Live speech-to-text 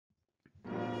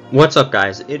What's up,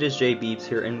 guys? It is Jay Beeps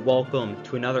here, and welcome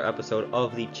to another episode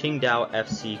of the Qingdao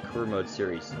FC Career Mode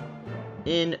series.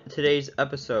 In today's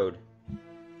episode,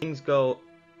 things go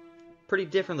pretty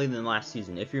differently than last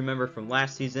season. If you remember from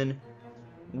last season,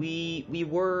 we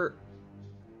were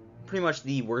pretty much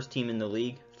the worst team in the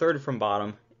league, third from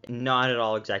bottom, not at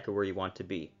all exactly where you want to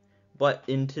be. But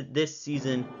into this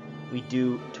season, we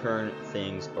do turn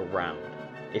things around.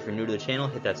 If you're new to the channel,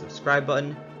 hit that subscribe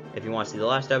button. If you want to see the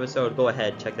last episode, go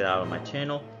ahead, check that out on my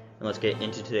channel, and let's get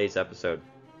into today's episode.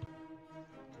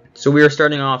 So we are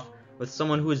starting off with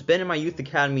someone who has been in my youth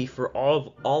academy for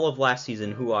all of last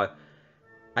season, who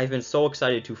I've been so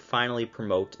excited to finally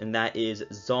promote, and that is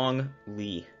Zhong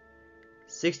Li.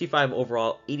 65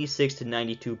 overall, 86 to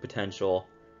 92 potential.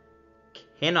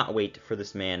 Cannot wait for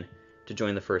this man to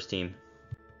join the first team.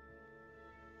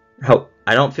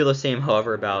 I don't feel the same,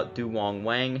 however, about Du Wong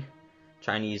Wang.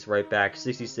 Chinese right back,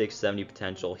 66, 70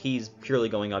 potential. He's purely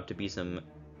going up to be some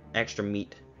extra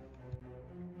meat.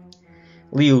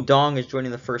 Liu Dong is joining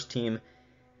the first team.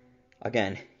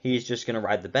 Again, he's just going to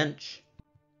ride the bench.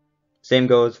 Same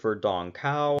goes for Dong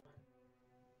Cao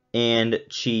and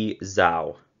Qi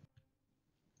Zhao.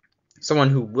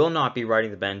 Someone who will not be riding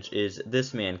the bench is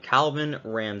this man, Calvin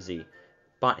Ramsey.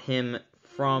 Bought him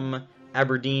from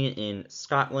Aberdeen in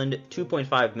Scotland,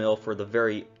 2.5 mil for the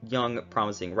very young,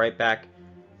 promising right back.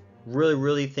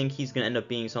 Really think he's going to end up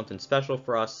being something special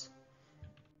for us.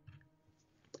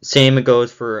 Same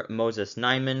goes for Moses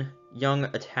Nyman,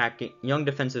 young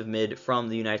defensive mid from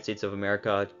the United States of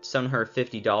America,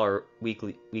 $750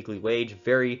 weekly wage,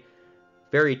 very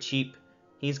cheap.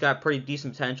 He's got pretty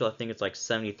decent potential. I think it's like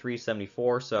 73,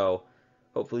 74, so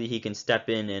hopefully he can step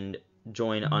in and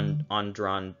join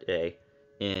Andrade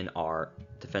in our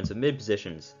defensive mid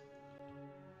positions.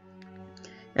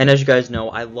 And as you guys know,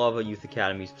 I love a youth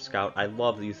academy scout. I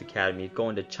love the youth academy.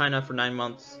 Going to China for 9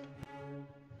 months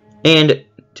and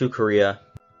to Korea,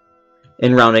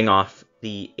 and rounding off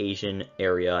the Asian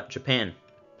area, Japan.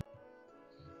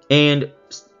 And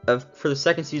for the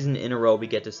second season in a row, we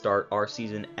get to start our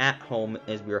season at home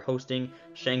as we are hosting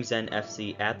Shenzhen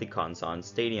FC at the Kansan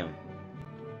Stadium.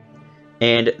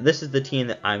 And this is the team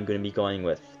that I'm going to be going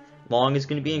with. Long is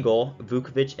going to be in goal.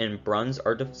 Vukovic and Bruns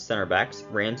are center backs.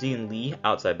 Ramsey and Lee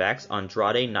outside backs.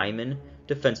 Andrade, Nyman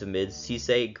defensive mids.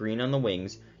 Cisse, Green on the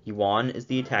wings. Yuan is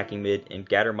the attacking mid, and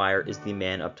Gattermeyer is the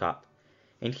man up top.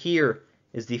 And here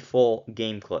is the full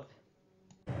game clip.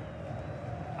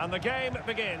 And the game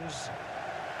begins.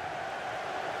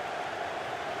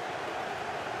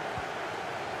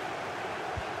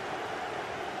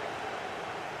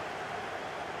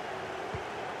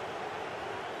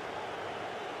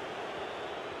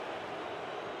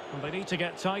 Well, they need to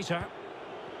get tighter.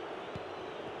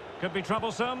 Could be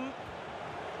troublesome.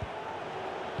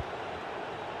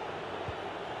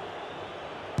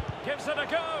 Gives it a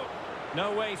go.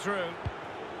 No way through.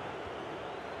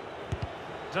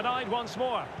 Denied once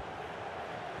more.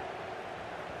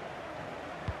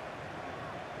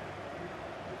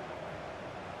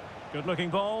 Good looking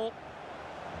ball.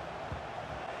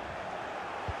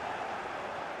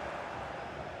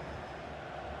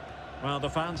 Well,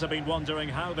 the fans have been wondering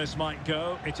how this might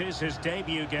go. It is his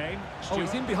debut game. Oh,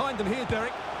 he's in behind them here,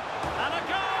 Derek. And a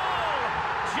goal!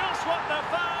 Just what the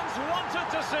fans wanted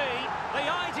to see. The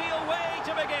ideal way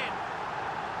to begin.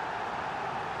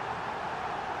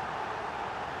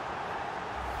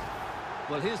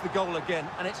 Well, here's the goal again,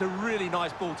 and it's a really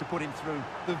nice ball to put him through.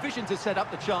 The vision to set up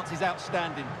the chance is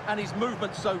outstanding, and his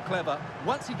movement's so clever.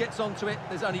 Once he gets onto it,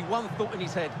 there's only one thought in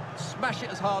his head. Smash it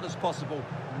as hard as possible.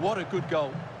 What a good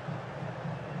goal.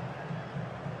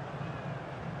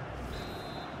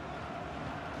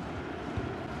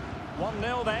 One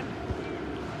 0 then.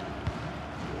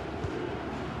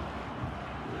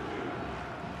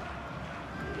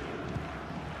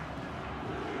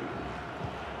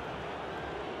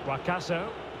 Wakaso.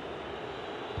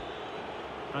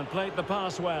 And played the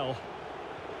pass well.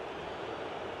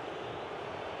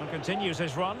 And continues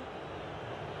his run.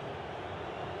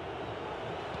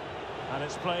 And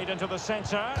it's played into the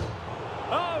centre.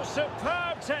 Oh,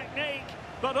 superb technique,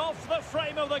 but off the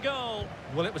frame of the goal.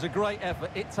 Well, it was a great effort.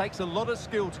 It takes a lot of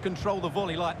skill to control the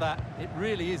volley like that. It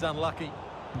really is unlucky.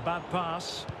 Bad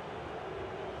pass.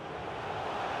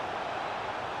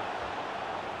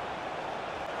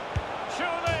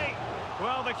 Surely.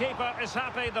 Well, the keeper is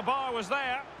happy the bar was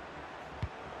there.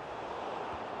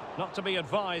 Not to be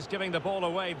advised giving the ball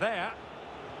away there.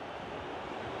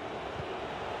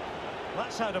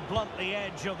 That's how to blunt the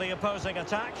edge of the opposing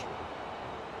attack.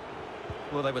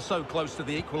 Well, they were so close to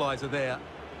the equaliser there.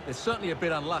 They're certainly a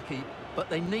bit unlucky, but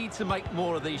they need to make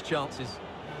more of these chances.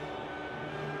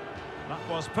 That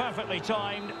was perfectly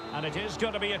timed, and it is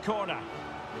going to be a corner.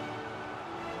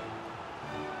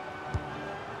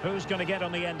 Who's going to get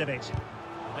on the end of it?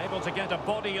 Able to get a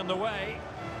body in the way.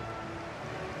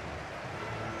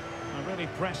 And really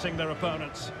pressing their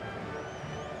opponents.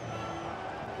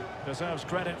 Deserves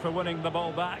credit for winning the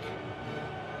ball back.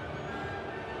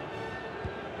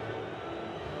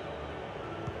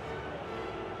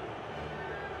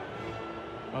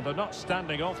 Well, they're not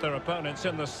standing off their opponents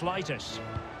in the slightest.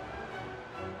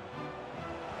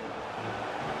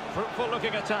 Fruitful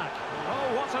looking attack.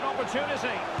 Oh, what an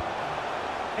opportunity.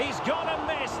 He's gonna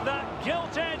miss that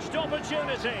gilt-edged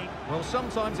opportunity. Well,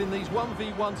 sometimes in these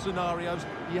 1v1 scenarios,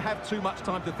 you have too much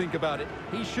time to think about it.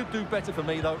 He should do better for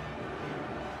me, though.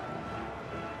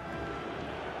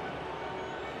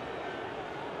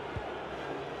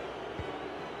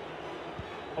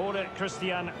 Ole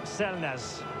Christian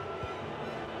Selnes.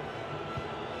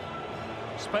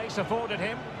 Space afforded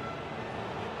him.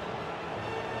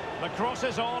 The cross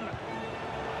is on.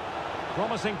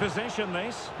 Promising position,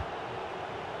 this.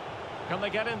 Can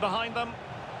they get in behind them?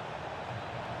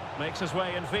 Makes his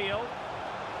way in field.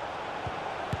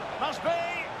 Must be!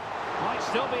 Might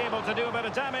still be able to do a bit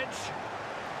of damage.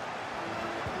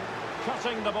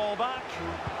 Cutting the ball back.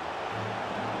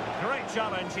 Great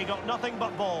challenge, he got nothing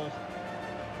but ball.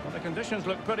 Well, the conditions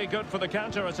look pretty good for the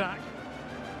counter-attack.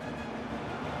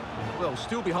 Well,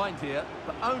 still behind here,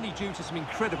 but only due to some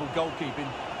incredible goalkeeping.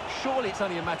 Surely it's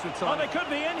only a matter of time. Oh, they could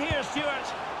be in here,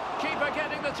 Stuart. Keeper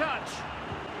getting the touch.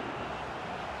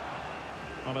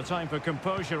 On a time for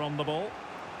composure on the ball.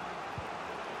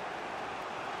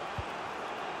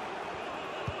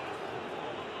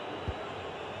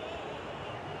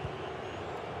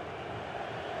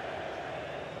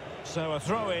 So a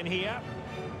throw in here.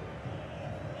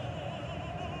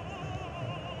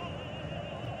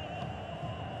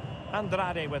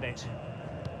 Andrade with it.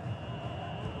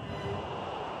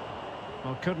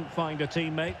 Well, couldn't find a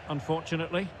teammate,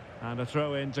 unfortunately. And a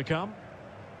throw in to come.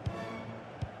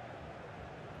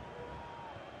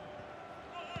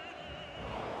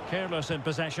 Careless in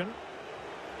possession.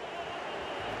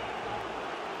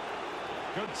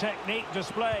 Good technique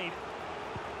displayed.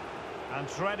 And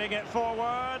threading it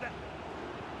forward.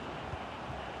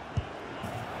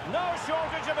 No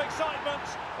shortage of excitement.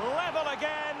 Level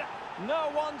again.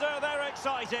 No wonder they're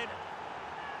excited.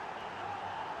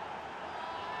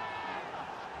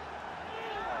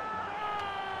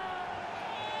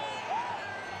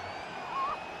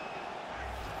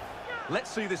 Let's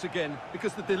see this again,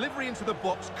 because the delivery into the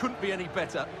box couldn't be any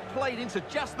better. Played into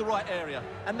just the right area.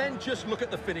 And then just look at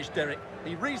the finish, Derek.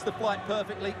 He reads the flight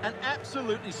perfectly and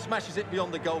absolutely smashes it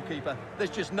beyond the goalkeeper. There's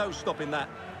just no stopping that.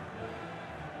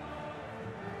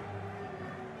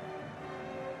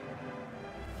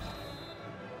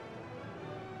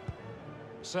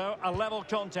 So, a level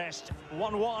contest,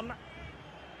 1-1.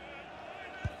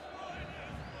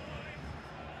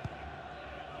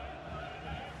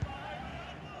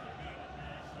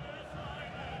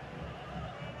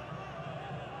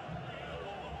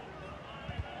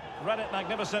 Read it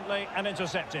magnificently and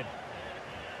intercepted.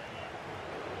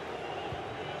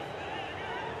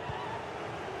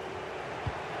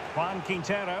 Juan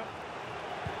Quintero.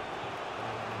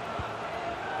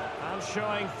 And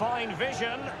showing fine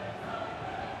vision.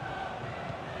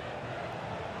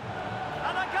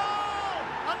 And a goal!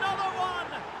 Another one!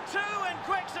 Two in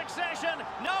quick succession.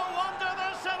 No wonder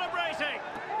they're celebrating.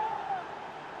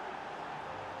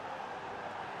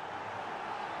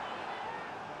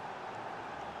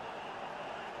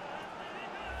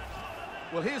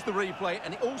 Well, here's the replay,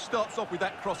 and it all starts off with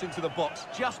that cross into the box,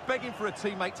 just begging for a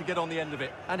teammate to get on the end of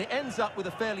it. And it ends up with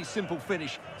a fairly simple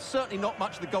finish. Certainly not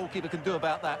much the goalkeeper can do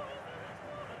about that.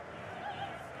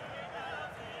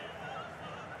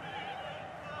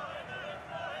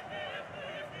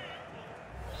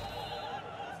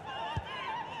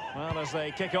 Well, as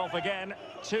they kick off again,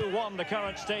 2-1 the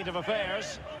current state of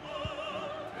affairs.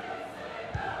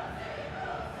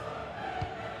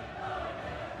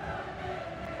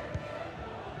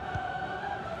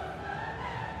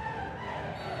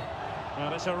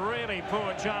 Well, it's a really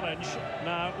poor challenge.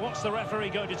 Now, what's the referee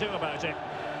going to do about it?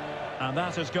 And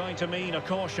that is going to mean a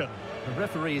caution. The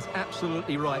referee is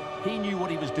absolutely right. He knew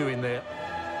what he was doing there.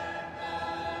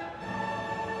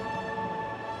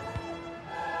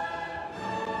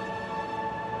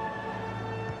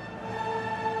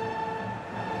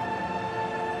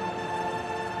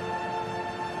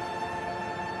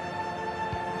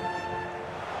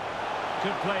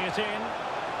 Could play it in.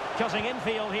 Cutting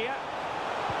infield here.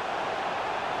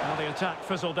 Well, the attack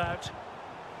fizzled out.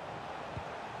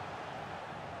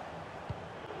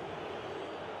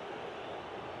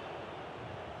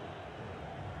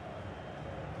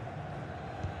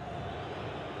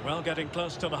 Well, getting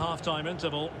close to the half-time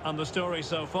interval, and the story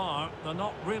so far, they're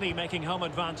not really making home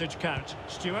advantage count.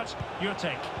 Stuart, your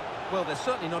take? Well, they're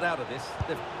certainly not out of this.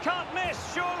 They've... Can't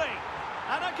miss, surely!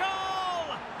 And a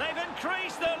goal! They've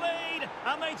increased their lead,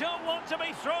 and they don't want to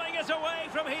be throwing it away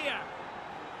from here.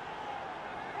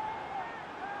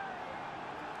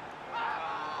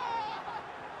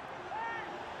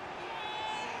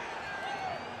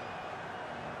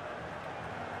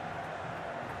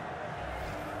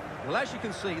 Well, as you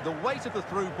can see, the weight of the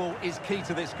through ball is key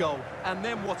to this goal. And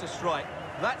then what a strike.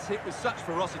 That's hit with such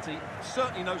ferocity.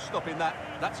 Certainly no stopping that.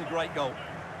 That's a great goal.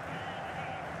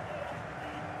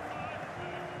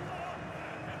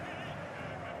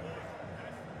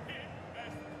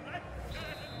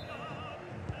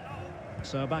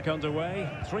 So back underway,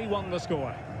 3-1 the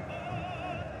score.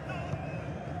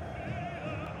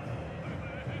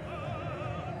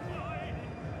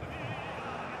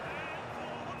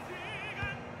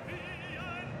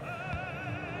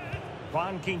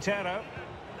 Qingdao.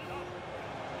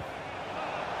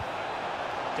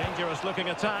 Dangerous looking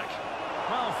attack.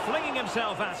 Well, flinging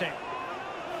himself at it.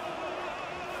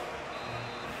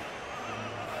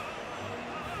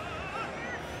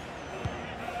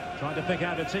 Trying to pick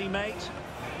out a teammate.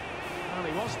 Well,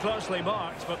 he was closely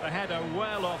marked, but the header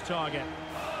well off target.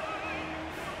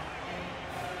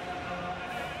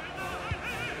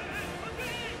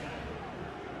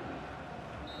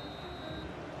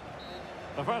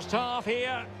 The first half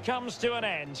here comes to an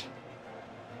end.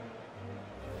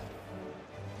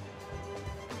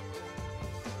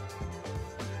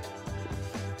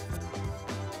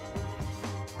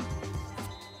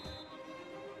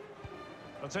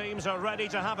 The teams are ready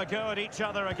to have a go at each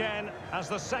other again as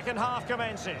the second half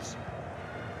commences.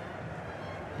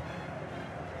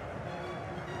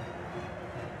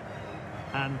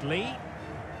 And Lee.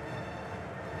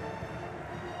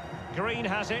 Green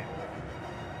has it.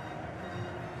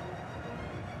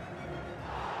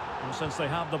 And since they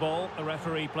have the ball, the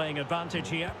referee playing advantage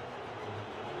here.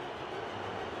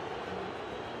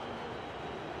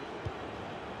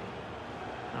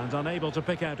 And unable to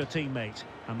pick out a teammate.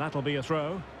 And that'll be a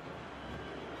throw.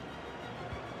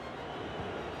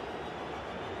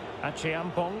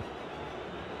 Achiampong.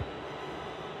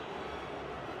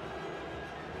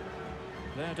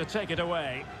 There to take it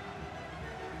away.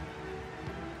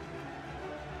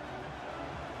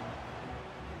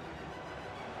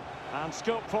 And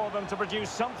scope for them to produce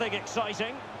something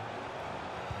exciting.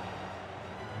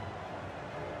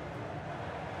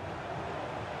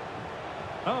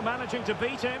 Oh, managing to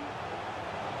beat him.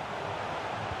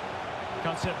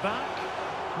 Cuts it back.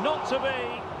 Not to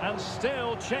be, and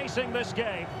still chasing this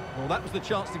game. Well, that was the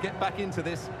chance to get back into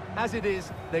this. As it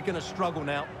is, they're going to struggle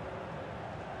now.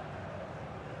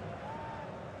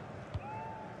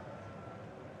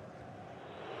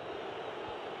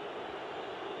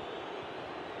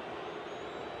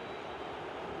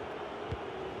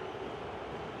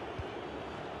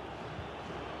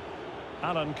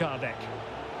 Alan Kardec.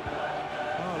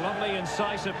 Oh, lovely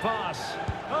incisive pass.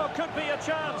 Oh, could be a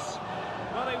chance.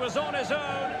 Well, he was on his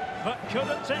own, but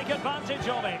couldn't take advantage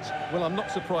of it. Well, I'm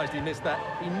not surprised he missed that.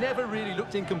 He never really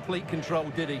looked in complete control,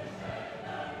 did he?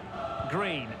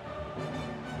 Green.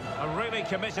 A really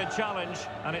committed challenge,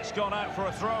 and it's gone out for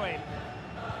a throw-in.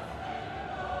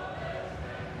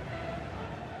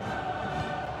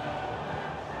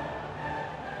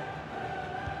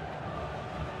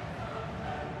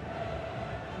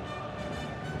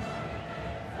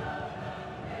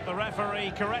 The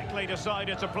referee correctly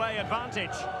decided to play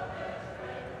advantage.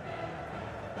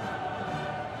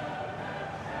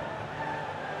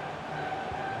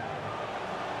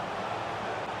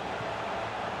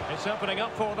 It's opening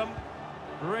up for them.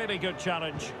 Really good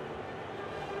challenge.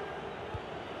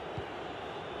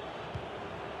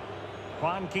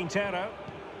 Qingdao.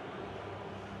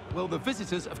 Well, the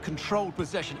visitors have controlled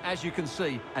possession, as you can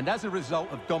see, and as a result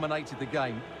have dominated the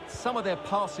game. Some of their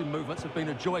passing movements have been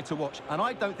a joy to watch, and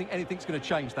I don't think anything's going to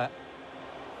change that.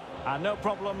 And no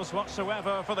problems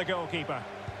whatsoever for the goalkeeper.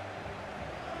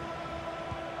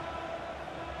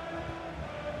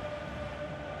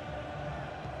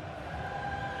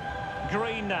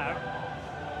 Green now.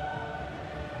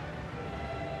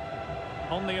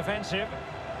 On the offensive.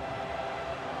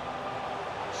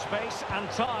 Space and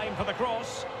time for the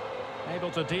cross.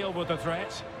 Able to deal with the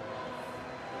threat.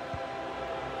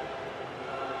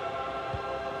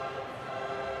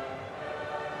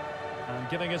 And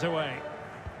giving it away.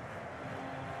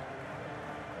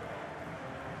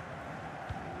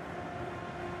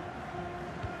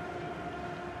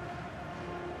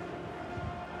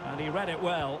 And he read it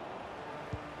well.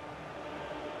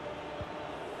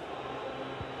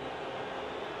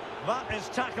 That is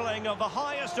tackling of the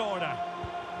highest order.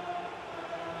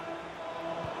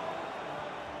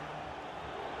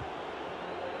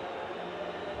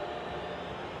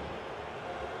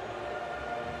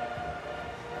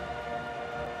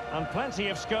 And plenty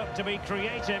of scope to be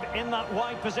creative in that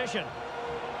wide position.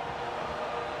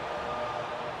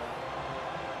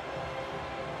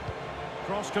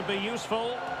 Cross could be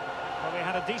useful. Well, we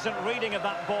had a decent reading of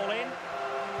that ball in.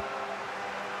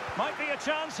 Might be a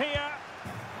chance here.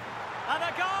 And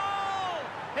a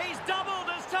goal! He's doubled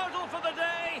his total for the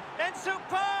day in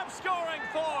superb scoring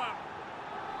form.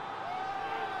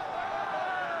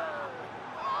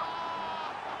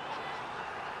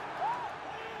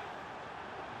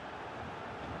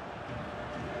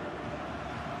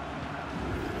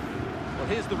 Well,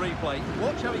 here's the replay.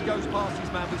 Watch how he goes past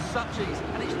his man with such ease,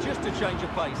 and it's just a change of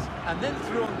pace. And then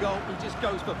through on goal, he just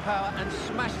goes for power and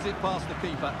smashes it past the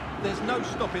keeper. There's no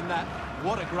stopping that.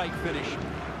 What a great finish.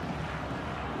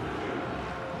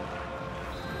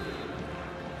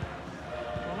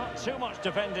 Well, not too much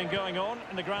defending going on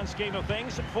in the grand scheme of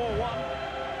things. 4-1.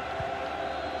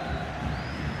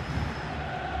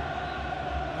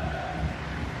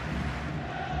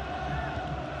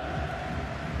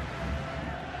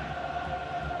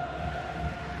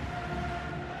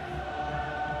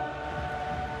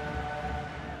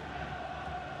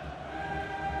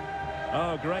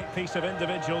 Oh, great piece of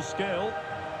individual skill.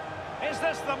 Is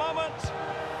this the moment?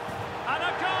 And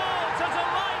a goal to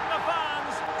delight the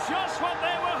fans. Just what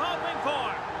they were hoping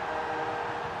for.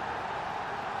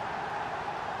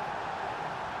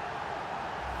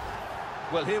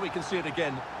 Well, here we can see it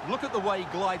again. Look at the way he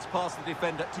glides past the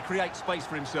defender to create space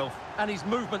for himself. And his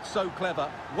movement's so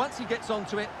clever. Once he gets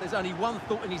onto it, there's only one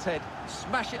thought in his head.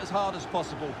 Smash it as hard as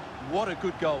possible. What a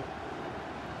good goal.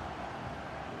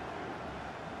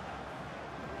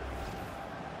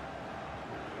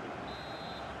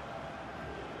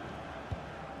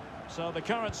 So the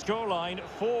current scoreline,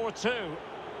 4-2.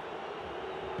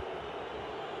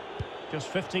 Just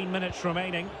 15 minutes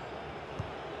remaining.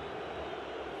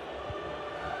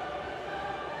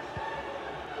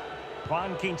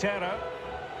 Qingdao.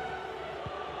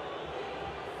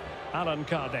 Alan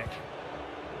Kardec.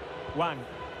 Wang.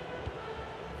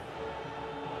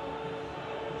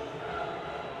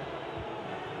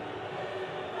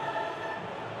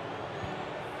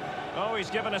 Oh, he's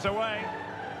given us away.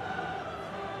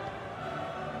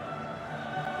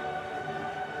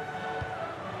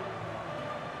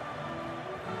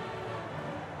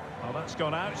 Well, that's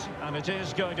gone out, and it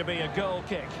is going to be a goal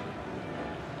kick.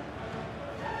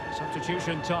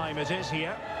 Substitution time it is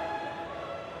here.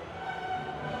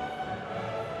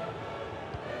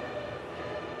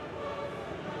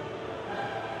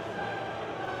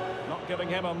 Not giving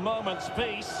him a moment's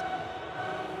peace.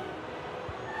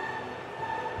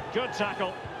 Good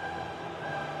tackle.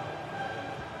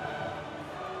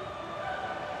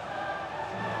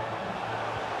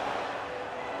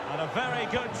 And a very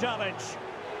good challenge.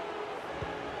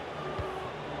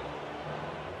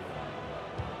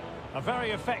 A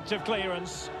very effective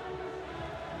clearance.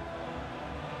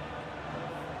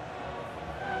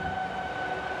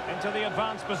 Into the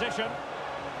advanced position.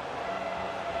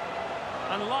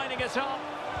 And lining it up.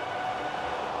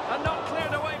 And not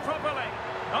cleared away properly.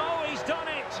 Oh, he's done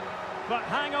it. But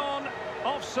hang on.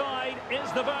 Offside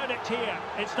is the verdict here.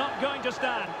 It's not going to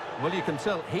stand. Well, you can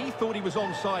tell he thought he was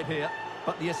onside here,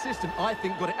 but the assistant, I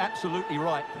think, got it absolutely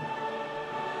right.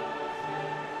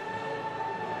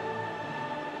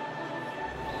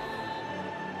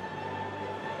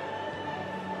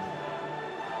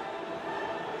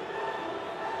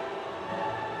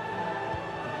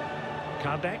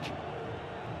 Kardec.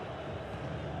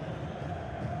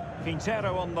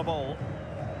 Qingdao on the ball.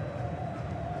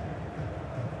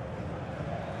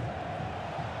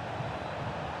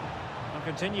 And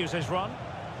continues his run.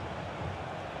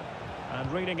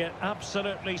 And reading it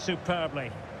absolutely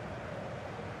superbly.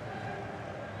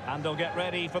 And they'll get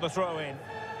ready for the throw-in.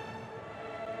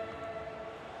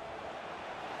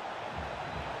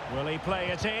 Will he play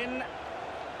it in?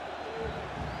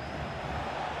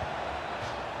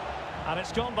 And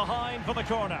it's gone behind for the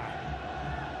corner.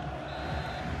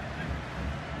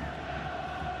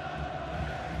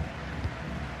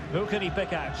 Who can he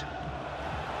pick out?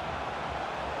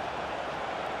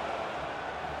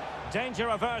 Danger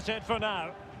averted for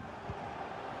now.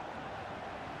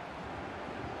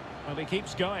 Well, he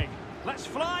keeps going. Let's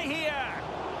fly here!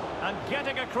 And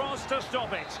getting across to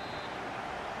stop it.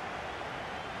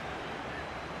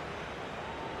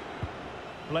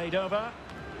 Played over.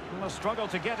 A struggle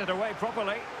to get it away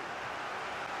properly.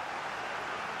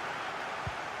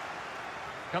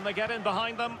 Can they get in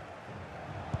behind them?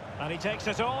 And he takes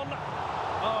it on.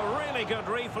 Oh, really good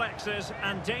reflexes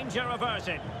and danger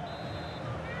averted.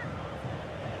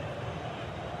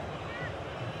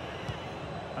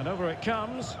 And over it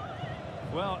comes.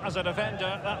 Well, as a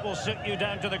defender, that will sit you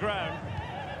down to the ground.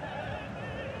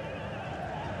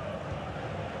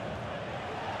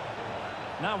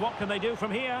 Now what can they do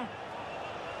from here?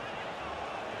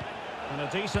 And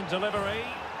a decent delivery.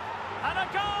 And a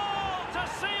goal to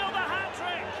seal the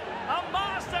hat-trick! A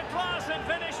masterclass in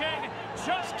finishing.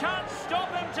 Just can't stop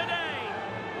him today.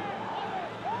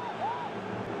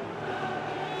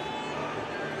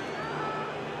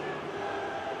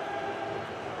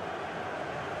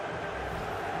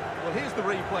 Well, here's the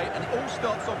replay, and it all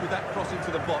starts off with that cross into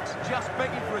the box, just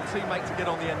begging for a teammate to get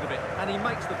on the end of it. And he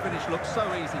makes the finish look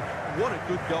so easy. What a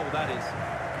good goal that is.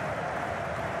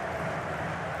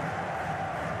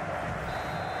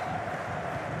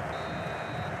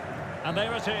 And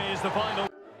there it is, the final.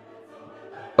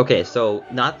 Okay, so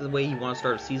not the way you want to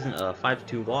start a season, a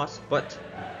 5-2 loss, but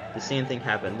the same thing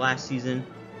happened last season.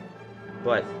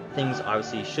 But things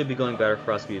obviously should be going better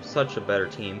for us. We have such a better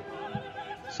team.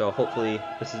 So hopefully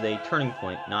this is a turning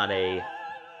point, not a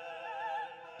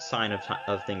sign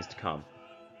of things to come.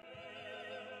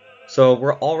 So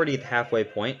we're already at the halfway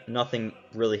point. Nothing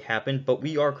really happened, but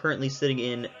we are currently sitting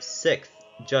in 6th,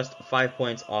 just 5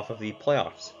 points off of the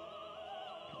playoffs.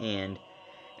 And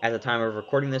at the time of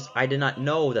recording this, I did not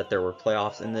know that there were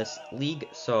playoffs in this league,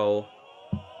 so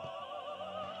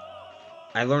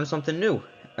I learned something new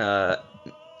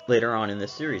later on in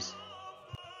this series.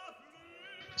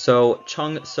 So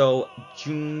Chung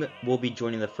So-jung will be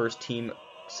joining the first team,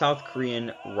 South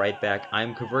Korean right back.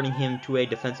 I'm converting him to a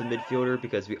defensive midfielder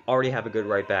because we already have a good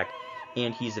right back,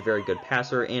 and he's a very good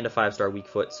passer and a 5-star weak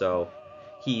foot, so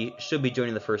he should be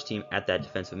joining the first team at that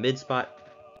defensive mid spot.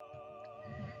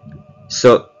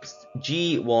 So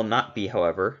G will not be,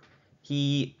 however.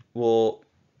 He will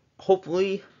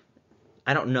hopefully,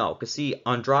 I don't know, because see,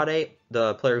 Andrade,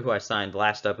 the player who I signed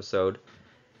last episode,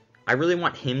 I really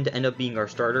want him to end up being our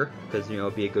starter, because, you know,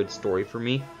 it'd be a good story for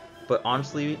me. But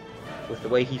honestly, with the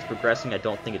way he's progressing, I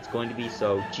don't think it's going to be,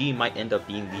 so G might end up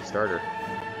being the starter.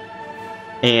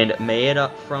 And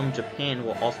Maeda from Japan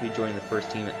will also be joining the first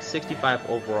team at 65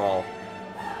 overall,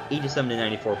 87 to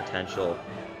 94 potential.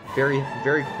 Very,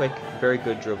 very quick, very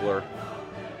good dribbler.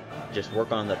 Just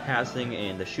work on the passing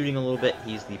and the shooting a little bit.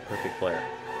 He's the perfect player.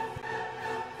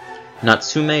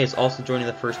 Natsume is also joining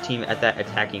the first team at that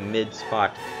attacking mid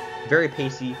spot. Very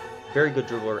pacey, very good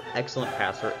dribbler, excellent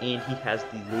passer, and he has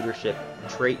the leadership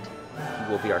trait.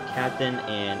 He will be our captain,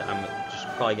 and I'm just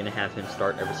probably going to have him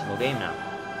start every single game now.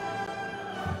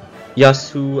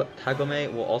 Yasu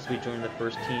Kagome will also be joining the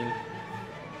first team.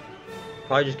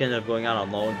 Probably just going to end up going out on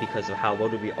loan because of how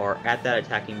loaded we are at that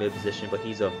attacking mid position, but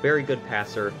he's a very good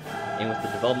passer, and with the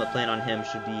development plan on him,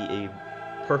 should be a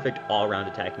perfect all-around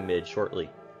attacking mid shortly.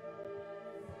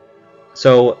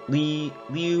 So Liu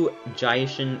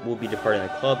Jiaishin will be departing the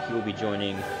club. He will be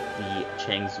joining the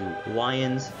Changzhou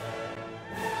Lions.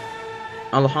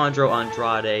 Alejandro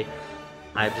Andrade,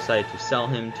 I've decided to sell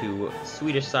him to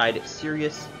Swedish side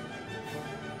Sirius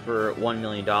for $1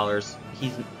 million.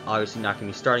 He's obviously not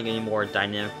going to be starting anymore.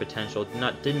 Dynamic potential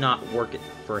did not work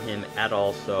for him at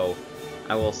all, so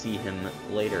I will see him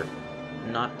later.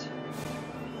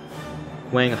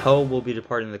 Wang Ho will be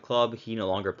departing the club. He no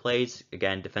longer plays.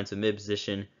 Again, defensive mid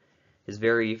position is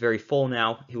very, very full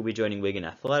now. He will be joining Wigan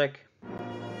Athletic.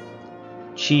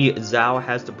 Chi Zhao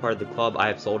has departed the club. I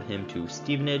have sold him to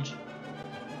Stevenage.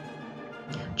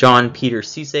 John Peter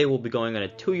Cisse will be going on a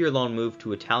 2-year loan move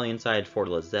to Italian side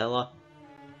Fortaleza.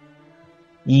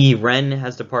 Yi Ren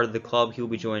has departed the club. He will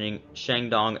be joining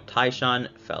Shandong Taishan,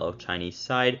 fellow Chinese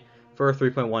side, for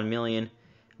 $3.1 million.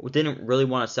 We didn't really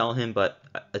want to sell him, but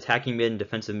attacking mid and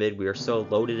defensive mid we are so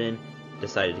loaded in,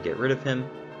 decided to get rid of him.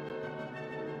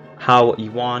 Hao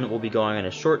Yuan will be going on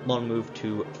a short loan move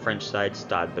to French side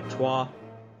Stade Batois.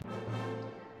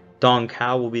 Dong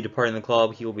Kao will be departing the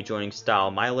club. He will be joining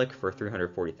Style Milik for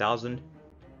 $340,000.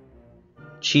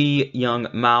 Chi Young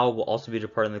Mao will also be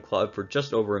departing the club for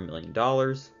just over $1 million.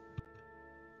 Dong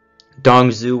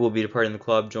Zhu will be departing the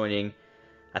club, joining,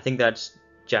 I think that's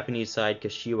Japanese side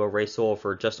Kashiwa Reysol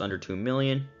for just under $2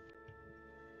 million.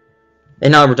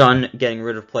 And now we're done getting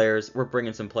rid of players. We're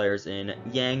bringing some players in.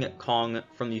 Yang Kong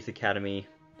from the Youth Academy.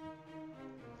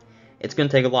 It's going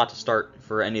to take a lot to start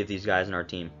for any of these guys in our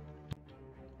team.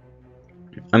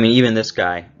 I mean, even this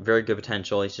guy, very good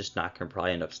potential. He's just not going to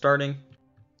probably end up starting.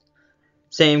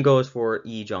 Same goes for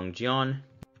Yi Zhongjian.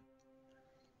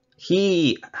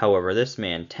 However, this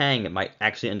man, Tang, might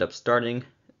actually end up starting.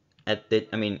 I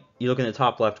mean, you look in the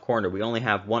top left corner, we only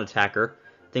have one attacker,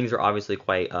 things are obviously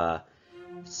quite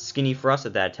skinny for us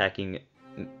at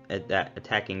that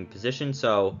attacking position.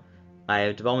 So I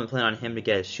have a development plan on him to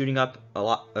get his shooting up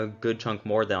a good chunk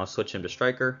more. Then I'll switch him to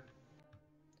striker,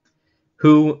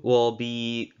 who will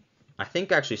be, I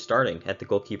think, actually starting at the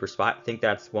goalkeeper spot. I think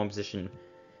that's one position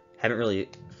haven't really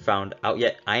found out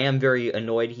yet. I am very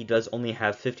annoyed he does only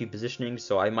have 50 positioning,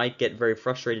 so I might get very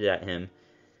frustrated at him.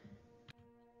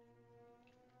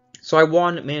 So I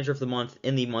won Manager of the Month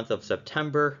in the month of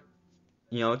September.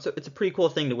 You know, it's a pretty cool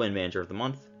thing to win Manager of the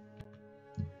Month.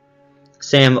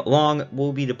 Sam Long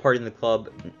will be departing the club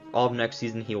all of next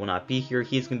season. He will not be here.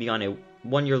 He's going to be on a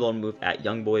one-year loan move at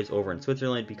Young Boys over in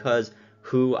Switzerland, because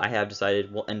who I have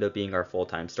decided will end up being our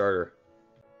full-time starter.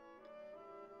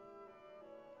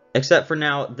 Except for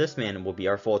now, this man will be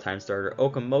our full-time starter,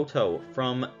 Okamoto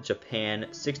from Japan,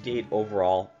 68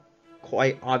 overall.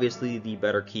 Quite obviously the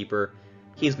better keeper.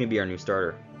 He's going to be our new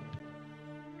starter.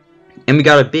 And we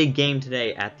got a big game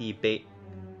today at the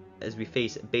as we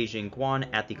face Beijing Guan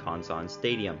at the Kansan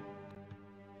Stadium.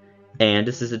 And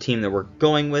this is the team that we're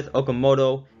going with.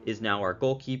 Okamoto is now our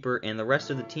goalkeeper, and the rest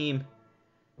of the team,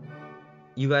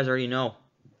 you guys already know.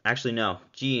 Actually, no.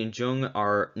 Ji and Jung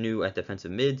are new at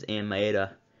defensive mids, and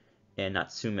Maeda and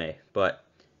Natsume. But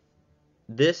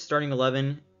this starting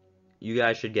 11, you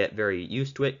guys should get very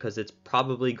used to it, because it's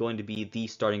probably going to be the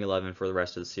starting 11 for the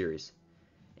rest of the series.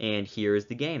 And here is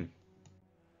the game.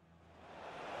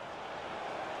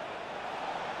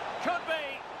 Could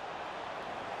be.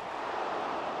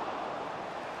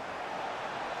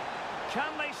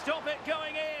 Can they stop it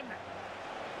going in?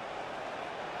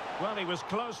 Well, he was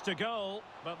close to goal,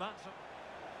 but that's...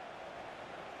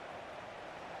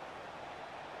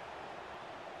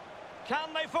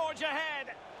 Can they forge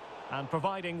ahead? And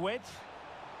providing width.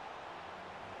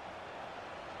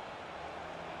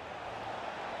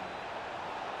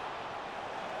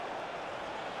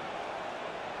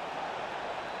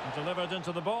 Delivered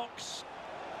into the box.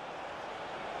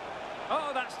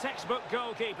 Oh, that's textbook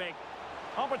goalkeeping.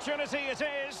 Opportunity it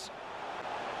is.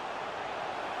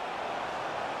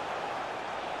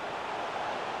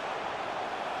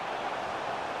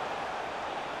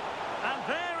 And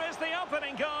there is the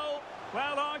opening goal.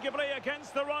 Well, arguably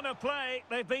against the run of play,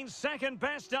 they've been second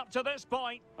best up to this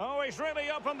point. Oh, he's really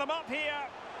opened them up here.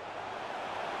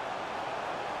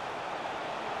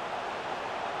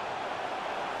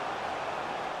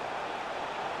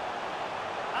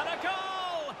 And a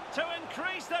goal to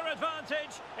increase their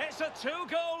advantage. It's a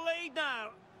 2-goal lead now.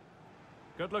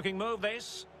 Good-looking move,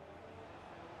 this.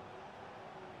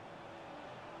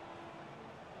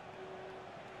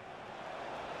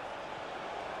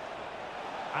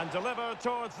 And delivered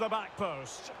towards the back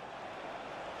post.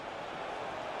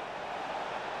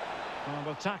 Well,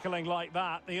 with tackling like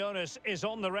that, the onus is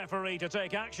on the referee to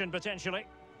take action, potentially.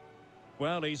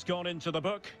 Well, he's gone into the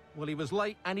book. Well, he was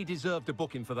late and he deserved a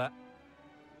booking for that.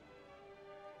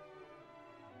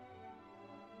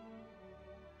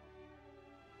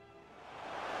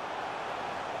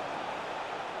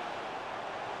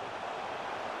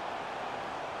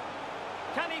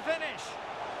 Can he finish?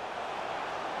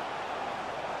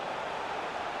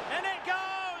 In it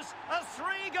goes! A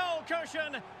 3-goal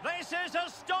cushion! This is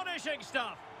astonishing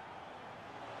stuff!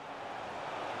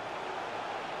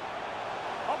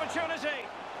 Opportunity!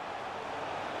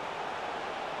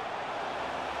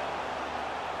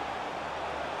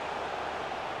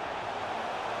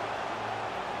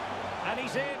 And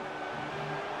he's in.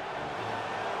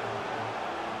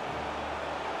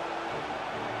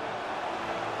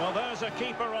 Well, there's a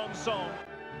keeper on song.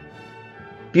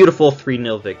 Beautiful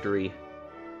 3-0 victory.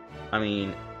 I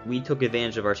mean, we took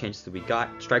advantage of our chances that we got.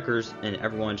 Strikers and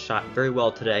everyone shot very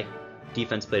well today.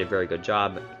 Defense played a very good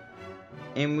job.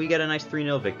 And we get a nice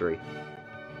 3-0 victory.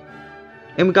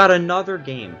 And we got another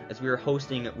game as we were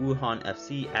hosting Wuhan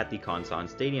FC at the Kansan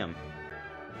Stadium.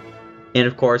 And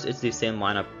of course, it's the same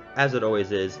lineup as it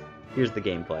always is. Here's the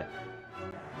gameplay.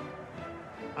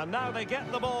 And now they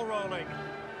get the ball rolling.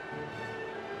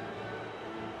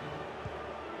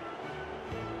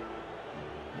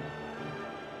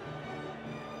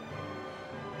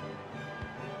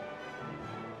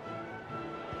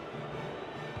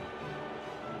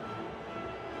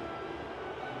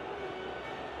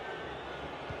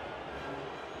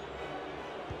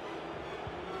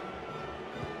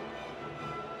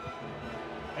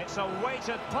 It's a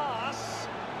weighted pass.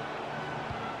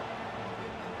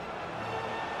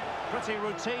 Pretty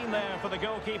routine there for the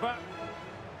goalkeeper.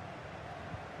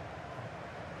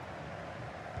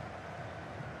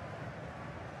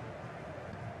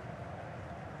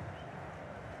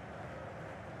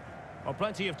 Well,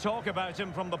 plenty of talk about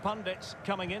him from the pundits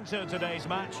coming into today's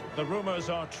match. The rumours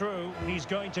are true. He's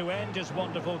going to end his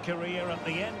wonderful career at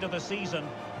the end of the season.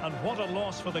 And what a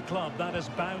loss for the club that is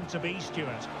bound to be,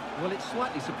 Stuart. Well, it's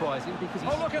slightly surprising because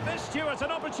he's... Oh, look at this, Stuart,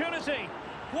 an opportunity.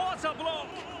 What a block.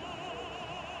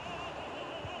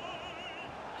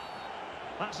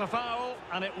 That's a foul,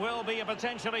 and it will be a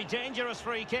potentially dangerous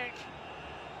free kick.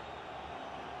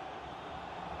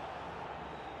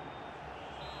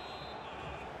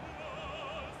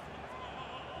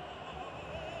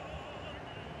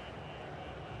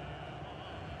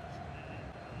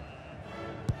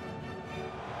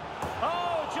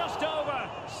 Oh, just over.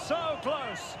 So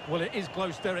close. Well, it is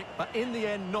close, Derek, but in the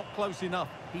end, not close enough.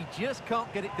 He just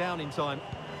can't get it down in time.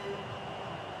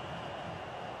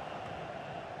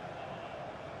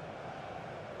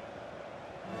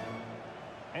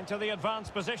 Into the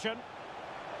advanced position.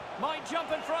 Might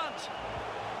jump in front.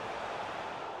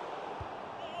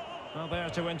 Well, there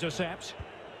to intercept.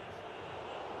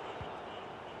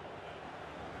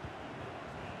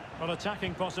 Well,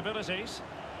 attacking possibilities.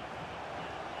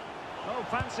 Oh,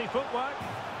 fancy footwork.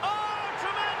 Oh,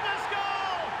 tremendous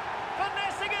goal!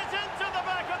 Finessing it into the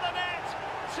back of the net.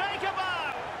 Take a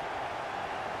bow.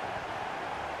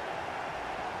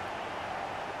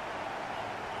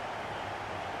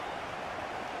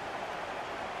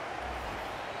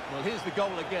 Well, here's the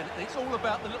goal again. It's all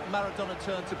about the little Maradona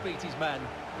turn to beat his man.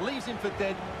 Leaves him for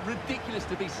dead. Ridiculous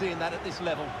to be seeing that at this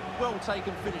level. Well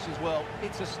taken finish as well.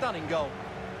 It's a stunning goal.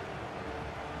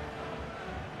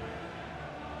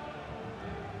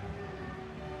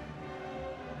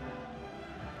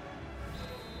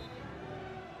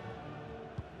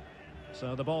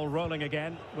 So the ball rolling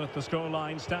again with the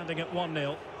scoreline standing at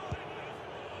 1-0.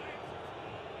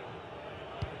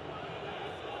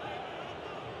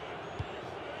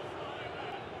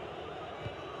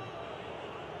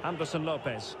 Anderson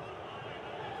Lopez.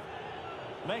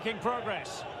 Making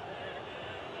progress.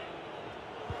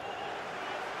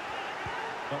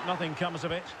 But nothing comes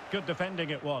of it. Good defending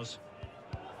it was.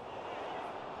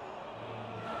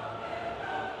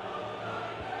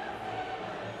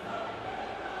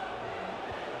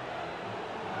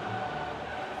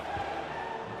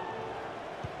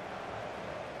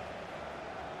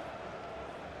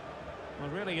 Well,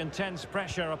 really intense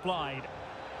pressure applied.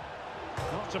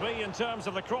 Not to be in terms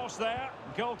of the cross there.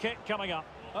 Goal kick coming up.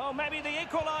 Oh, maybe the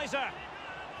equaliser.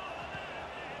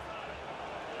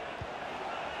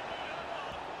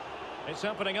 It's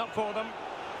opening up for them.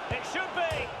 It should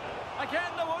be.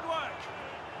 Again, the woodwork.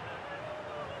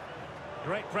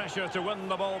 Great pressure to win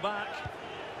the ball back.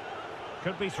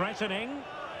 Could be threatening.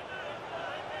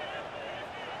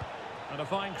 And a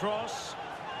fine cross.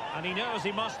 And he knows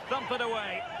he must thump it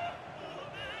away.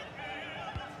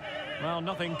 Well,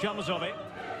 nothing comes of it.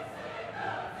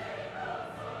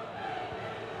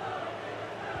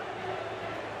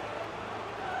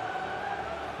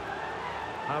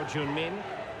 Hao Jun-min.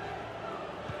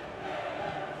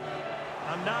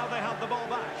 And now they have the ball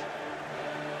back.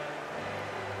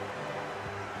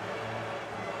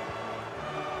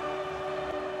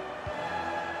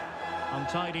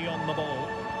 Untidy on the ball.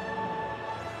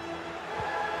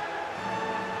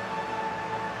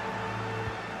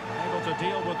 To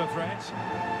deal with the threat.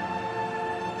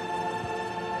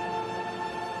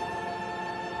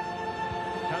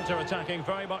 Counter-attacking,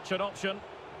 very much an option.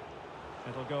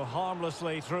 It'll go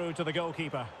harmlessly through to the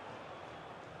goalkeeper.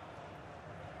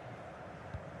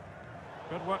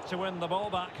 Good work to win the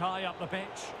ball back high up the pitch.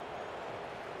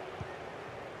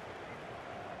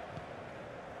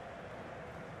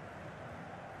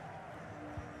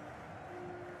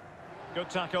 Good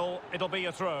tackle, it'll be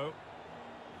a throw.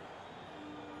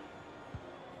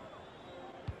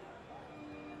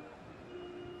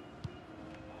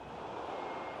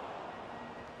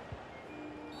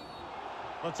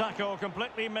 The tackle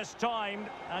completely mistimed,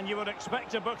 and you would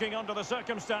expect a booking under the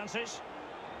circumstances.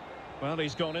 Well,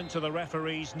 he's gone into the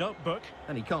referee's notebook.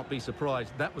 And he can't be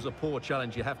surprised. That was a poor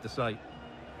challenge, you have to say.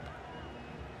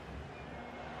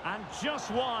 And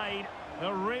just wide.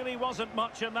 There really wasn't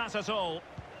much in that at all.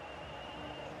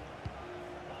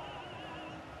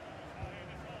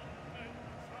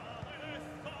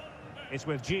 It's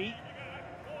with G.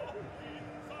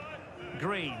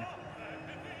 Green.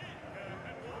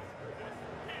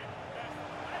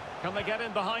 Can they get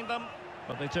in behind them?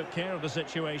 But they took care of the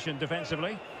situation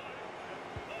defensively.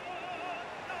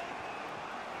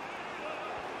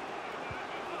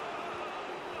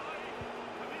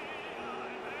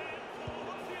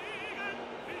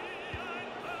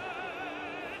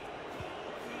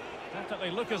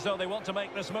 Definitely look as though they want to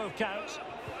make this move count.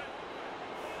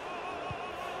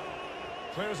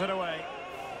 Clears it away.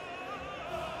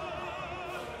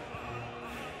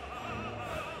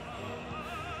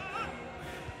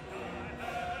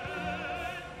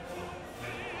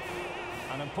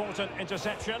 important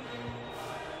interception.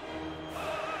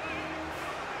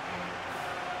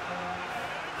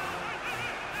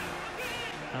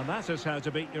 And that is how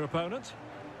to beat your opponent.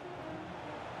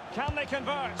 Can they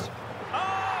convert?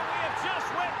 Oh, we have just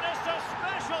witnessed a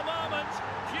special moment.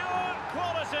 Pure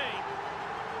quality.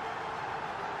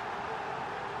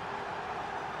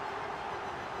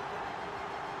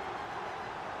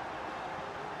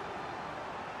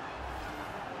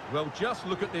 Well, just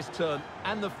look at this turn,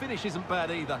 and the finish isn't bad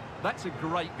either. That's a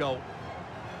great goal.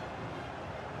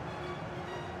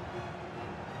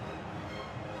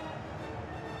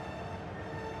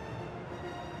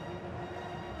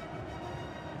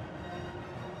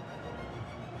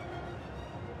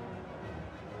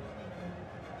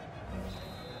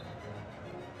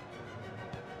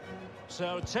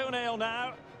 So 2-0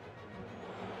 now.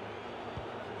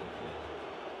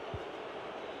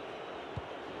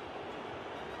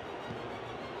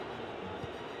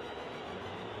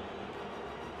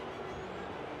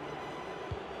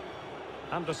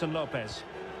 Anderson Lopez.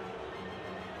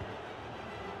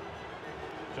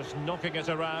 Just knocking it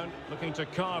around, looking to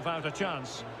carve out a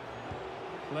chance.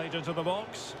 Played into the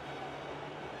box.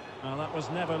 Well, that was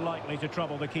never likely to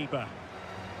trouble the keeper.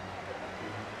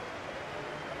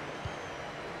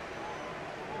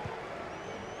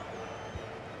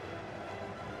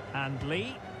 And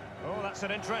Lee. Oh, that's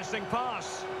an interesting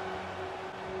pass.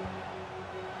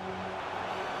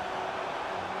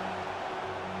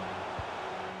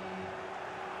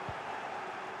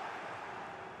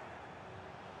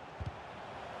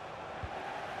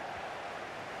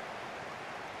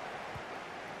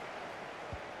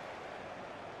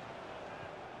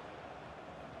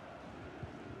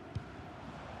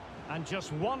 And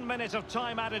just 1 minute of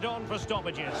time added on for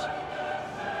stoppages.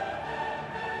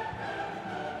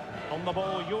 On the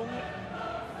ball, Jung.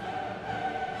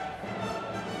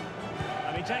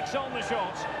 And he takes on the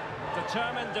shot.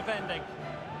 Determined defending.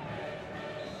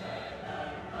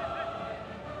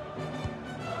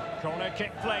 Corner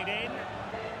kick played in.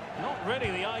 Not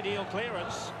really the ideal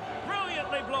clearance.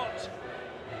 Brilliantly blocked.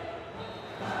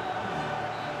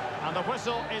 And the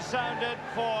whistle is sounded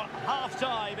for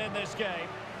half-time in this game.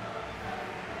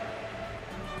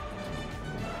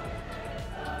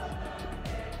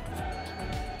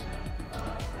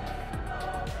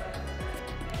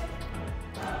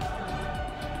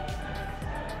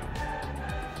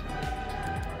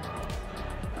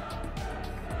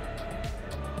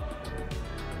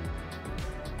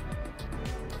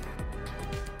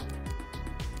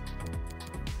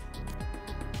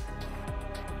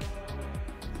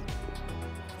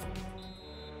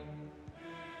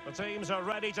 The teams are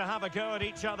ready to have a go at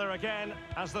each other again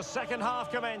as the second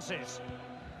half commences.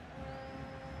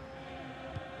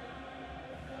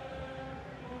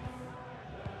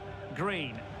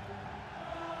 Green.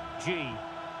 G.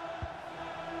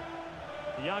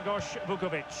 Jagosz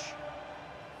Vukovic.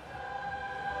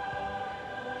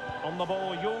 On the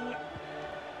ball, Jung.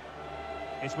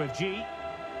 It's with G.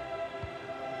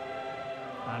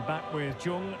 And back with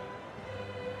Jung.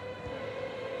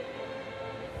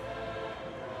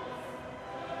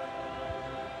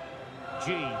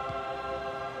 G.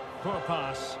 Poor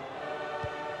pass.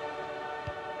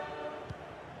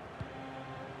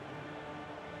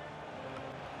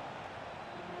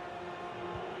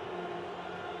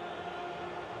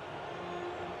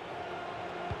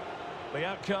 The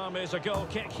outcome is a goal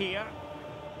kick here.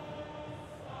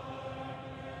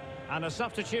 And a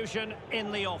substitution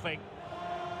in the offing.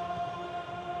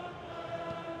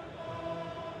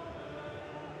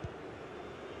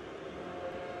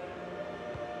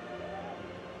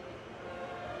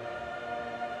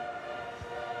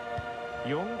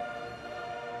 Jung.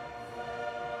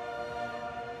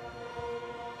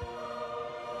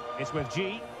 It's with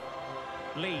G.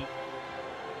 Lee.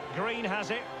 Green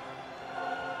has it.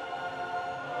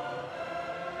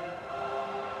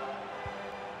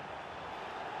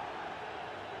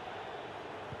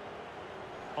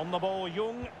 On the ball,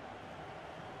 Jung.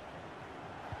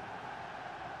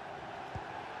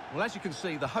 Well, as you can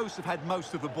see, the hosts have had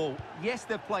most of the ball. Yes,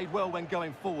 they've played well when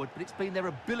going forward, but it's been their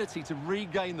ability to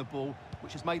regain the ball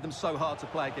which has made them so hard to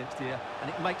play against here, and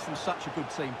it makes them such a good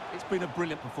team. It's been a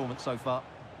brilliant performance so far.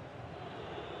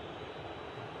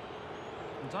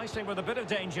 Dicing with a bit of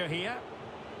danger here.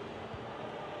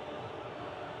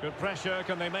 Good pressure.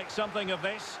 Can they make something of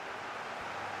this?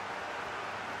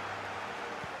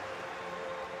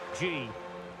 G.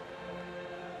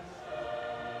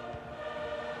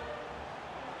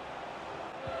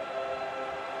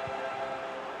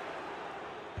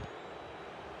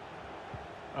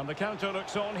 And the counter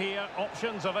looks on here.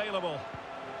 Options available.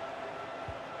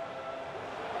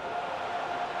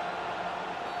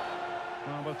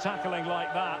 Well, with tackling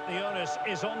like that, the onus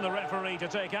is on the referee to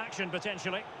take action,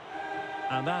 potentially.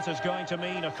 And that is going to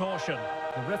mean a caution.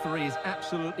 The referee is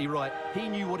absolutely right. He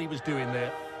knew what he was doing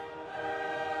there.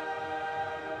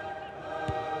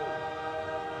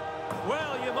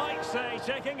 Well, you might say,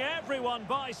 taking everyone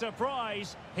by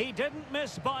surprise. He didn't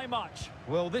miss by much.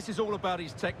 Well, this is all about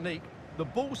his technique. The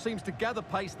ball seems to gather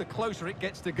pace the closer it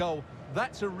gets to goal.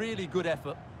 That's a really good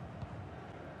effort.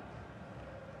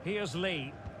 Here's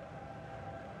Lee.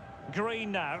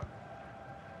 Green now.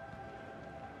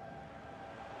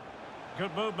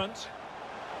 Good movement.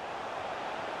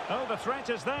 Oh, the threat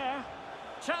is there.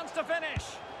 Chance to finish.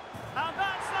 And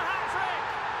that's the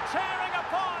hat-trick! Tearing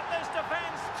apart this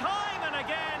defence time and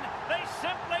again. They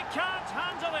simply can't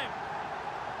handle him.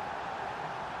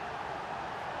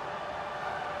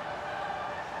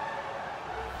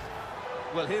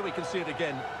 Well, here we can see it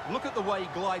again. Look at the way he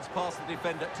glides past the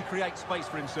defender to create space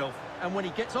for himself. And when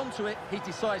he gets onto it, he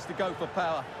decides to go for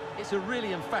power. It's a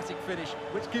really emphatic finish,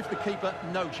 which gives the keeper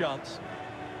no chance.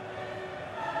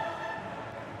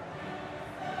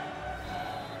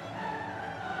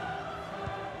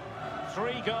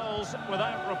 Three goals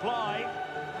without reply.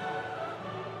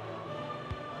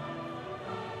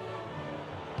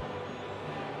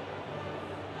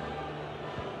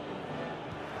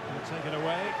 He'll take it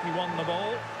away. He won the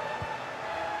ball.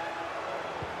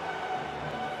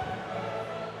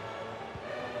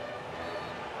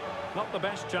 Not the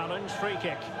best challenge. Free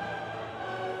kick.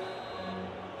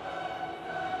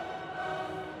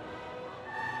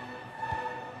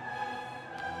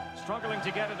 Struggling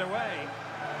to get it away.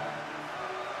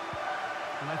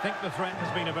 And I think the threat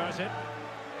has been averted.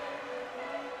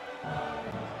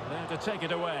 There to take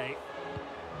it away.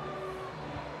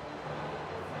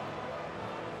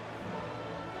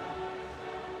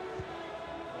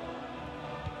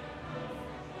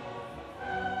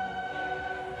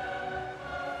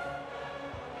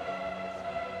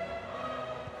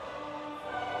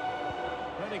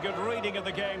 Very good reading of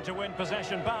the game to win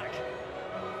possession back.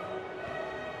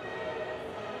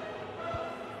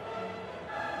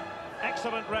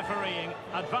 Excellent refereeing,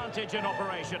 advantage in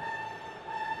operation.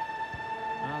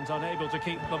 And unable to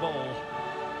keep the ball.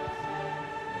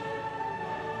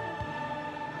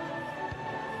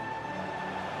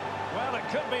 Well, it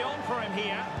could be on for him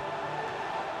here.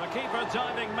 The keeper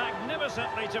diving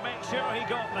magnificently to make sure he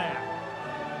got there.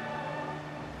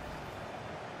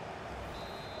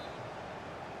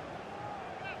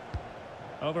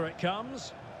 Over it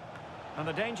comes. And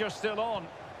the danger's still on.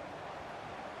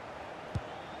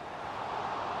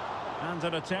 And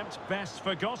an attempt best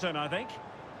forgotten, I think.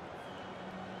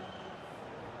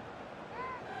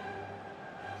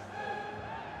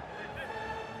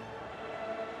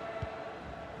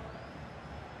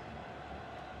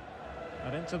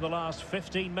 And into the last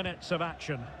 15 minutes of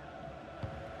action.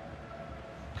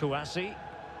 Kouassi.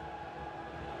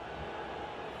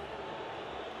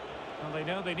 And they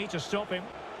know they need to stop him.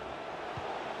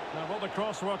 Now will the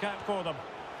cross work out for them?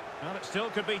 And it still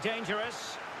could be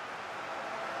dangerous.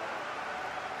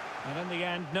 And in the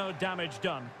end, no damage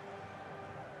done.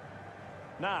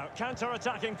 Now,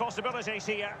 counter-attacking possibilities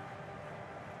here.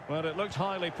 Well, it looked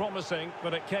highly promising,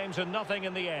 but it came to nothing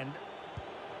in the end.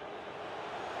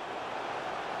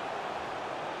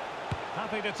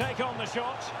 Happy to take on the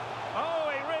shot. Oh,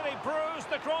 he really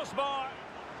bruised the crossbar.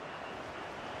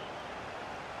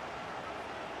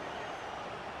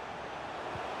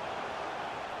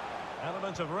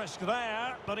 Element of risk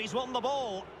there, but he's won the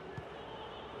ball.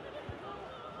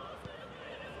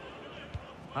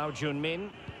 How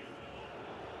Jun-min.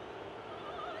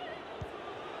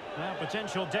 Now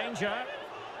potential danger.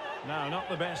 No, not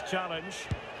the best challenge.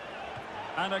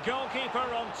 And a goalkeeper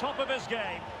on top of his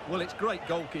game. Well, it's great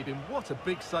goalkeeping. What a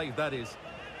big save that is.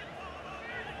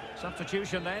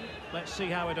 Substitution then. Let's see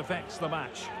how it affects the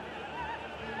match.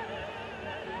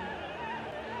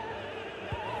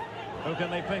 Who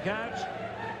can they pick out?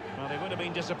 Well, they would have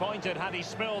been disappointed had he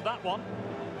spilled that one.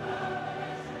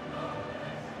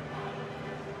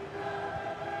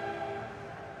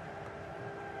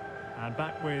 And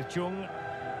back with Chung.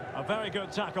 A very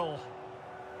good tackle.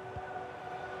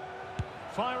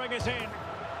 Firing it in.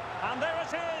 And there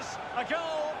it is, a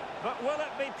goal. But will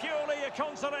it be purely a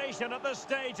consolation at this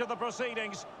stage of the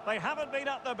proceedings? They haven't been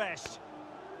at their best.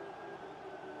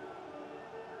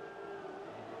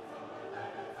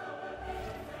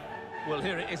 Well,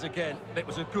 here it is again. It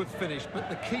was a good finish, but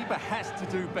the keeper has to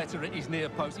do better at his near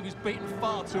post. He was beaten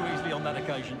far too easily on that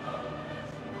occasion.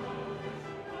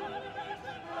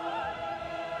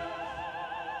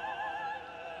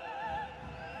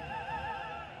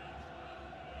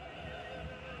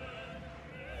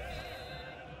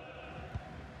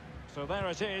 So there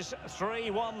it is,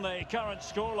 3-1 the current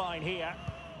scoreline here.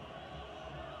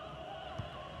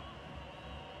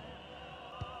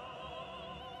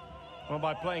 Well,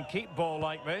 by playing keep ball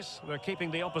like this, they're keeping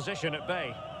the opposition at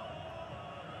bay.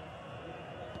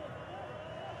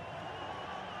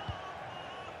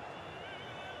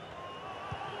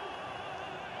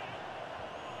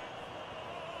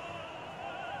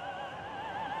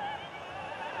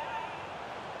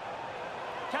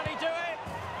 Can he do it?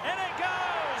 In it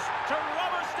goes! To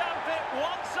rubber stamp it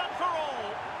once and for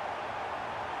all.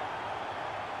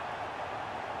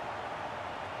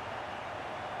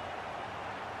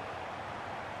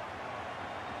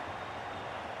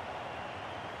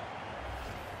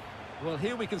 Well,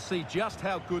 here we can see just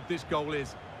how good this goal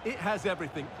is. It has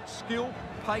everything. Skill,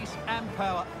 pace and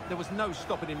power. There was no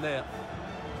stopping him there.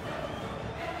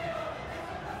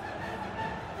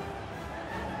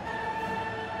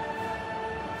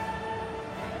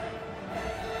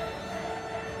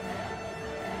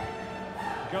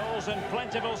 Goals in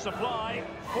plentiful supply,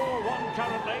 4-1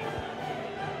 currently.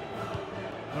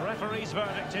 The referee's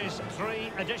verdict is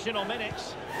 3 additional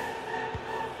minutes.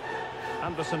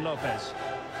 Anderson Lopez.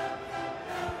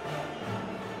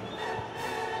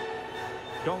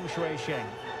 Dong Shui-sheng.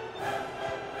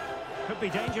 Could be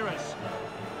dangerous.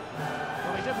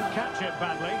 Well, he didn't catch it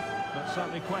badly, but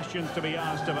certainly questions to be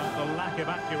asked about the lack of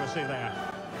accuracy there.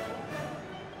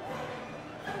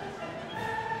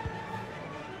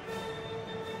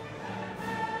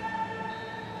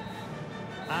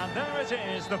 And there it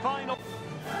is, the final.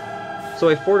 So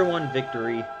a 4-1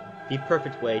 victory, the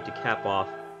perfect way to cap off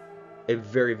a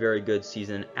very, very good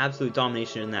season. Absolute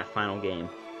domination in that final game.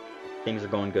 Things are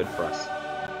going good for us.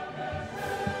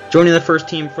 Joining the first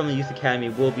team from the Youth Academy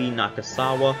will be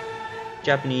Nakasawa,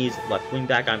 Japanese left wing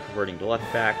back. I'm converting to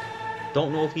left back.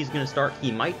 Don't know if he's going to start.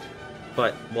 He might,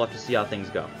 but we'll have to see how things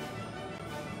go.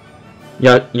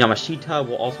 Yamashita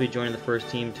will also be joining the first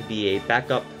team to be a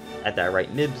backup at that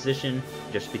right mid position,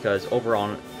 just because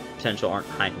overall potential aren't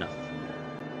high enough.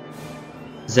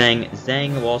 Yang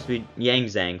Zhang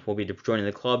will be joining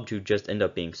the club to just end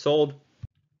up being sold.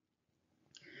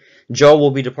 Joe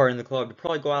will be departing the club to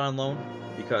probably go out on loan,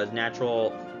 because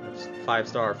natural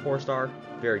 5-star, 4-star,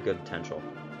 very good potential.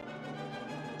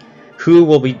 Hu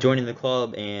will be joining the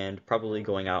club and probably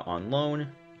going out on loan.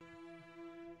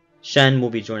 Shen will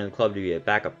be joining the club to be a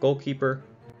backup goalkeeper.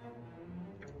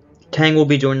 Tang will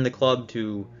be joining the club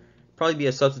to probably be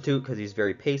a substitute because he's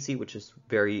very pacey, which is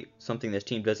something this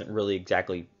team doesn't really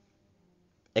exactly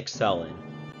excel in.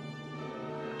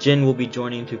 Jin will be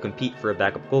joining to compete for a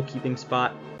backup goalkeeping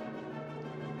spot.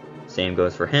 Same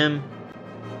goes for him.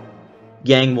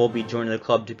 Yang will be joining the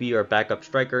club to be our backup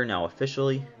striker now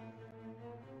officially.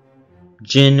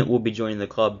 Jin will be joining the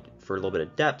club for a little bit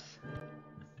of depth.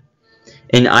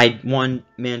 And I won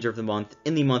Manager of the Month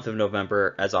in the month of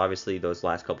November, as obviously those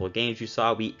last couple of games you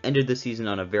saw, we ended the season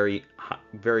on a very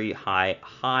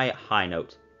high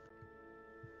note.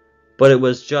 But it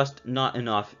was just not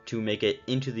enough to make it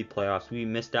into the playoffs. We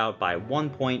missed out by 1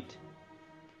 point.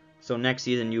 So next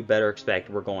season, you better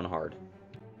expect we're going hard.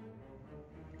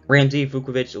 Ramsey,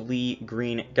 Vukovic, Lee,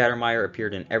 Green, Gattermeyer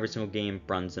appeared in every single game,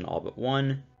 Brunson all but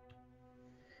one.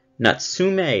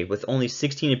 Natsume, with only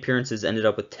 16 appearances, ended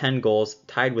up with 10 goals,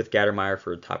 tied with Gattermeyer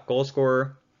for the top goal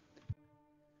scorer.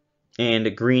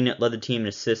 And Green led the team in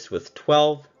assists with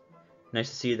 12. Nice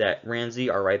to see that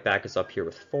Ramsey, our right back, is up here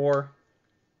with 4.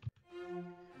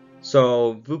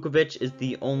 So Vukovic is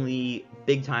the only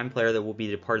big-time player that will be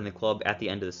departing the club at the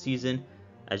end of the season.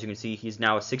 As you can see, he's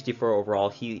now a 64 overall.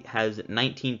 He has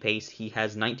 19 pace, he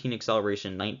has 19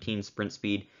 acceleration, 19 sprint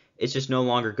speed. It's just no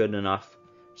longer good enough,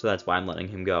 so that's why I'm letting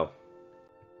him go.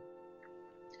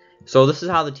 So this is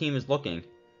how the team is looking.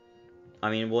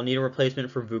 I mean, we'll need a replacement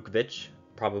for Vukovic,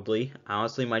 probably. I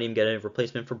honestly might even get a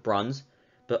replacement for Bruns.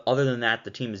 But other than that,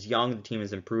 the team is young, the team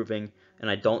is improving, and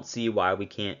I don't see why we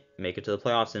can't make it to the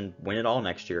playoffs and win it all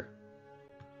next year.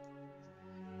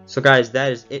 So guys,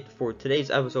 that is it for today's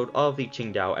episode of the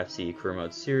Qingdao FC Career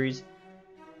Mode series.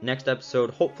 Next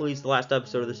episode, hopefully, is the last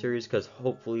episode of the series, because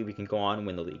hopefully we can go on and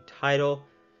win the league title.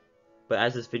 But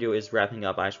as this video is wrapping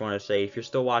up, I just want to say, if you're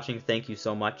still watching, thank you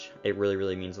so much. It really,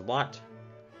 really means a lot.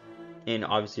 And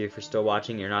obviously, if you're still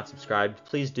watching and you're not subscribed,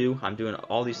 please do. I'm doing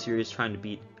all these series trying to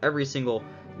beat every single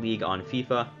league on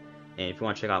FIFA. And if you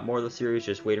want to check out more of the series,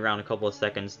 just wait around a couple of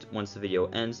seconds once the video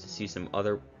ends to see some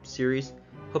other series.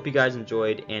 Hope you guys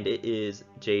enjoyed, and it is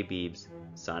J Beebs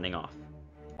signing off.